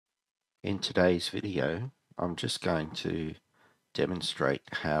In today's video, I'm just going to demonstrate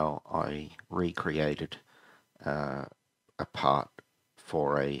how I recreated uh, a part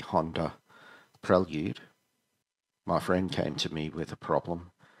for a Honda Prelude. My friend came to me with a problem.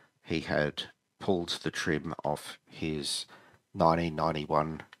 He had pulled the trim off his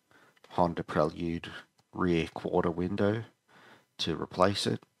 1991 Honda Prelude rear quarter window to replace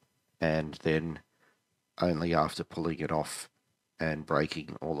it, and then only after pulling it off and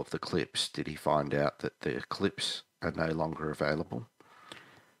breaking all of the clips did he find out that the clips are no longer available.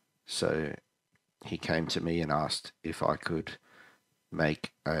 So he came to me and asked if I could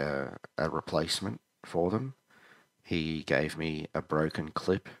make a replacement for them. He gave me a broken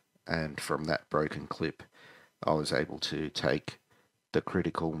clip, and from that broken clip I was able to take the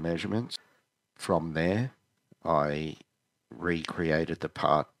critical measurements. From there I recreated the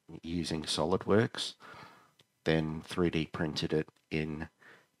part using SolidWorks, then 3D printed it in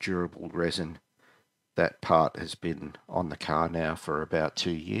durable resin. That part has been on the car now for about 2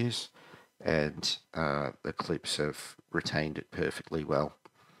 years, and the clips have retained it perfectly well.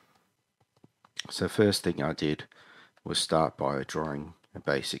 So first thing I did was start by drawing a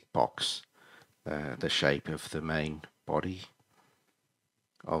basic box, the shape of the main body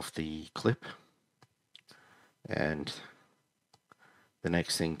of the clip, and the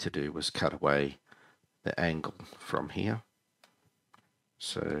next thing to do was cut away the angle from here.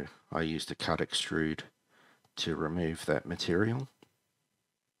 So I used a cut extrude to remove that material.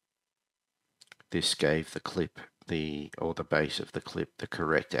 This gave the clip the base of the clip the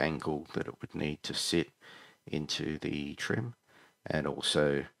correct angle that it would need to sit into the trim, and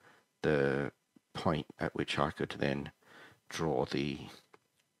also the point at which I could then draw the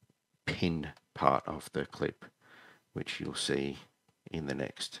pin part of the clip, which you'll see in the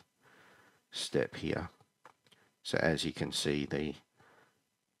next step here. So as you can see, the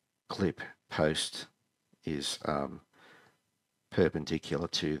clip post is perpendicular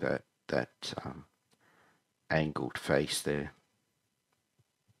to that angled face there.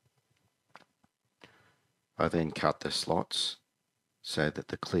 I then cut the slots so that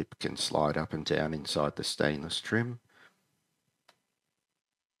the clip can slide up and down inside the stainless trim.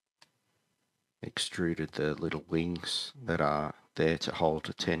 Extruded the little wings that are there to hold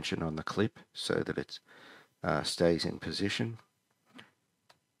the tension on the clip so that it stays in position.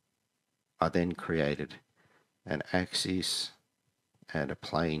 I then created an axis and a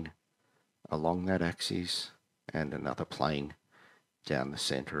plane along that axis and another plane down the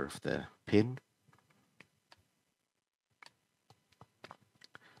center of the pin.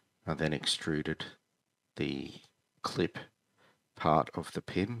 I then extruded the clip part of the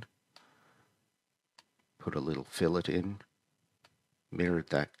pin, put a little fillet in, mirrored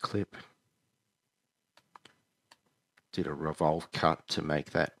that clip, did a revolve cut to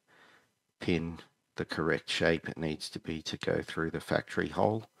make that pin the correct shape it needs to be to go through the factory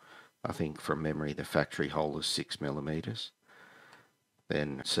hole. I think from memory the factory hole is 6mm.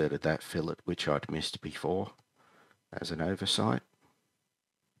 Then inserted that fillet which I'd missed before as an oversight.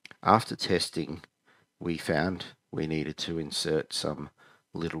 After testing, we found we needed to insert some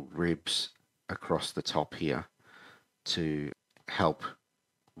little ribs across the top here to help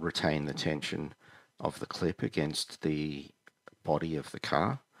retain the tension of the clip against the body of the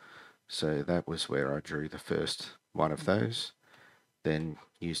car. So that was where I drew the first one of those, then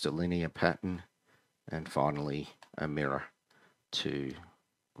used a linear pattern, and finally a mirror to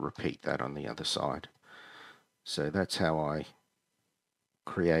repeat that on the other side. So that's how I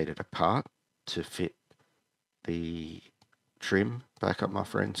created a part to fit the trim back on my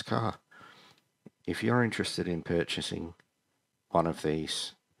friend's car. If you're interested in purchasing one of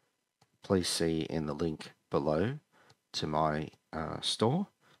these, please see in the link below to my store,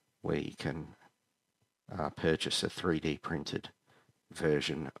 where you can purchase a 3D printed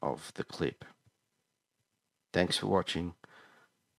version of the clip. Thanks for watching.